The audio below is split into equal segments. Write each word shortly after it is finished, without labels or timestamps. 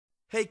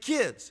Hey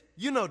kids,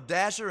 you know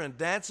Dasher and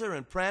Dancer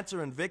and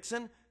Prancer and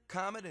Vixen,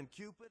 Comet and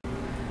Cupid?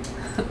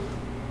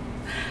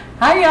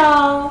 Hi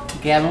y'all,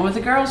 Gabbing with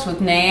the Girls with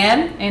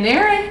Nan and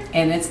Erin,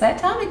 and it's that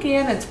time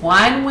again. It's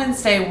Wine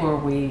Wednesday where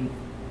we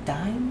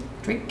dine,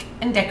 drink,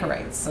 and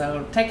decorate.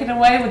 So take it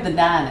away with the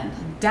dining.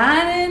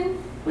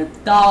 Dining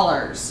with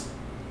dollars.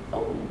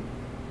 Oh,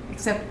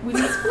 Except we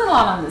didn't spend a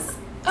lot on this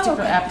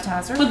particular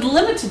appetizer. with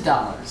limited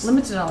dollars.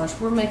 Limited dollars.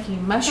 We're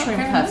making mushroom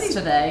Okay, puffs neat.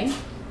 today.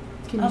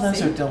 Can you Those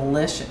see? are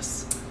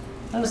delicious.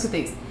 Look at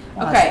these.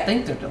 Well, Okay. I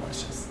think they're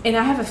delicious. And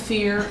I have a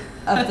fear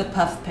of the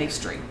puff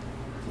pastry.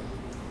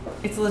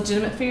 It's a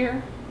legitimate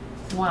fear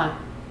Why?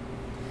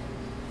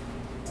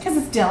 because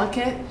it's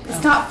delicate. It's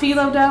Oh. not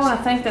phyllo dough, and I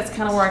think that's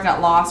kind of where I got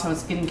lost. I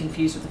was getting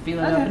confused with the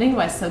phyllo dough. Okay. But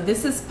anyway, so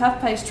this is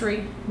puff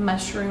pastry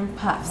mushroom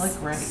puffs. They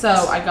look great.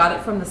 So I got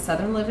it from the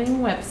Southern Living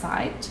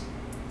website. So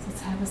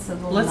let's have us a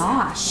little Let's-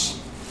 nosh,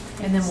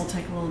 and then we'll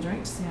take a little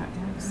drink to see how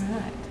it goes. All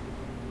right.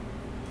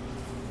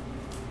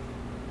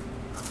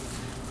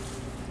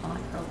 I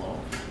like her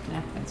little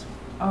napkins.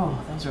 Oh,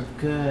 those are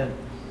good.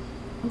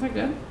 Aren't they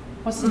good?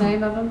 What's the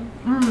name of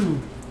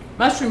them?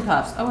 Mushroom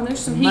puffs. Oh, and there's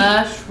some heat.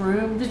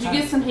 Mushroom. Did you puffs.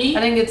 get some heat? I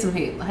didn't get some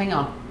heat. Hang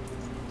on.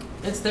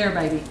 It's there,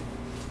 baby.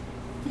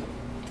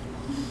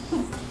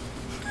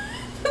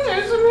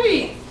 There's some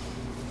heat.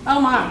 Oh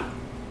my.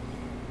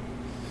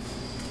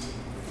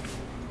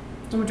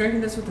 And we're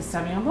drinking this with the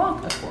Sauvignon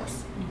Blanc, of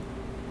course.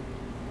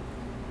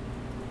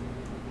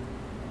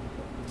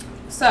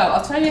 So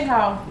I'll tell you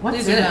how What's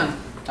these in are it? done.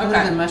 Other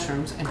Okay. than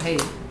mushrooms and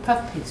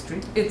puff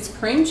pastry. It's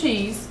cream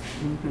cheese,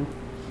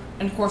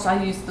 and of course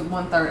I use the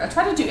 1/3. I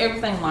try to do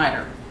everything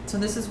lighter. So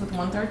this is with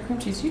 1/3 cream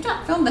cheese. You're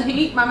not feeling the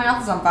heat? My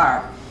mouth is on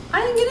fire. I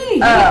didn't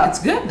get any. It's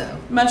good though.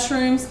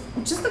 Mushrooms,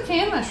 just the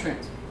canned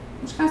mushrooms,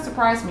 which kind of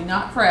surprised me,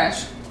 not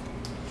fresh.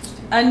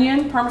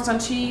 Onion, Parmesan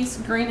cheese,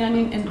 green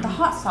onion, and the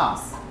hot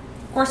sauce.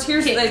 Of course,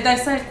 here's they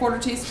say a quarter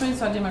teaspoon,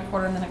 so I do my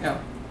quarter and then I go.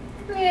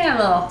 Yeah,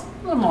 a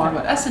little more.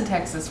 But us in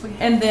Texas, we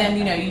And then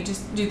you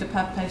just do the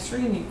puff pastry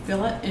and you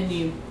fill it and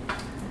you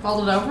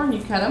fold it over and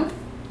you cut them.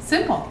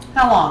 simple.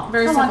 How long?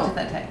 Very How simple. long did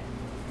that take?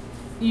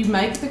 You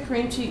make the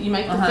cream cheese. You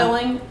make the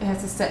filling. It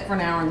has to set for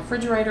an hour in the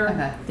refrigerator.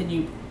 Okay. Then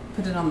you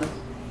put it on the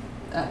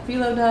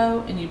phyllo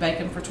dough and you bake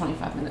them for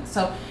 25 minutes.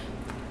 So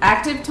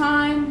active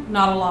time,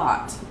 not a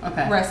lot.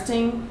 Okay.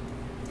 Resting,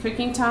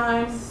 cooking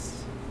time,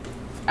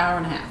 hour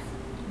and a half.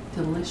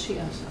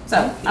 Delicious.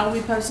 So I will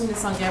be posting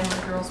this on Gabbing with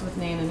the Girls with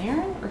Nan and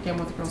Erin, or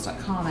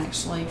gabbingwiththegirls.com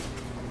actually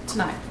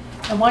tonight.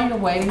 And while you're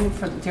waiting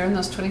for during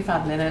those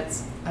 25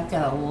 minutes, I've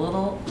got a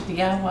little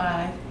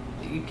DIY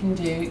that you can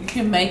do. You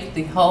can make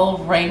the whole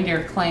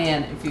reindeer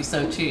clan if you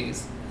so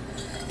choose.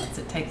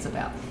 It takes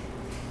about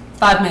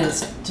 5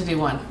 minutes to do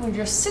one. When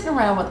you're sitting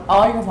around with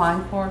all your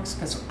wine corks,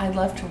 because I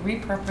love to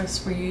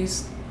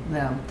reuse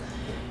them,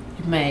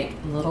 you make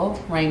little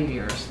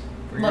reindeers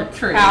for your Look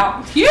tree.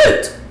 how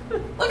cute!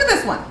 Look at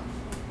this one.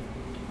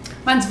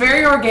 Mine's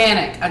very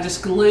organic. I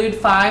just glued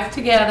 5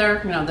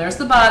 together. You know, there's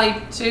the body,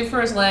 2 for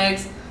his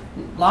legs,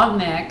 long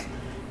neck,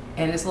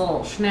 and his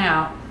little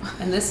snout.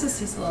 And this is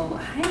his little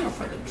hanger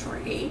for the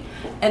tree.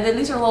 And then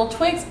these are little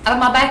twigs out of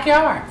my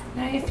backyard.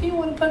 Now, if you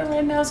want to put a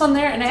red nose on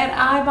there and add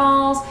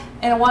eyeballs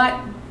and a white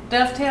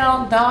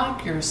dovetail,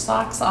 knock your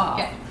socks off.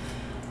 Yeah.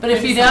 But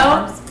if you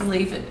Sometimes. don't,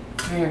 leave it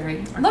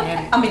very Look,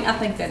 organic. I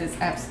think that is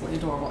absolutely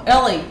adorable.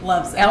 Ellie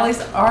loves it.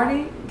 Ellie's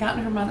already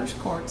gotten her mother's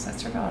corks,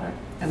 that's her daughter,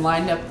 and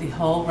lined up the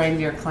whole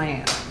reindeer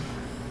clan.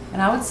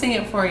 And I would sing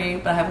it for you,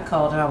 but I have a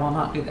cold and I will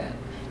not do that.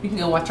 You can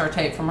go watch our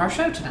tape from our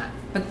show tonight.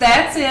 But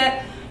that's it.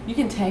 You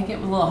can take it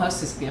with a little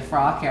hostess gift for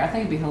all care. I think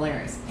it'd be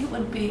hilarious. It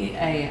would be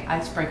a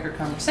icebreaker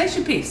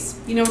conversation piece.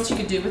 You know what you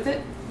could do with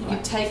it? You What?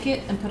 could take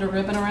it and put a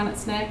ribbon around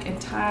its neck and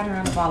tie it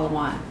around a bottle of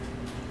wine.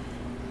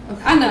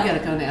 Okay, I know. We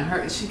gotta go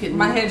now. She's getting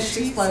My head just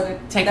she's exploded.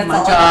 Taking That's my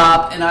all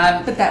I job,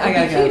 and But that would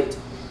I be gotta go. cute.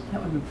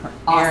 That would be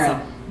Awesome.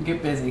 Erin,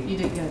 get busy. You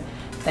did good.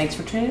 Thanks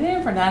for tuning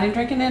in for Dining,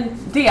 Drinking, and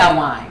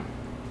DIY.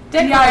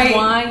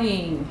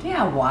 DIYing.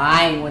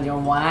 DIYing when you're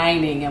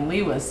whining, and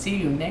we will see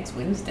you next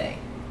Wednesday.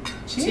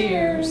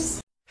 Cheers.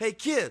 Hey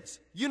kids,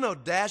 you know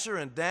Dasher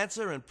and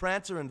Dancer and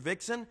Prancer and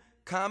Vixen,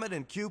 Comet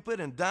and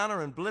Cupid and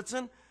Donner and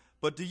Blitzen,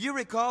 but do you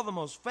recall the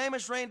most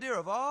famous reindeer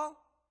of all?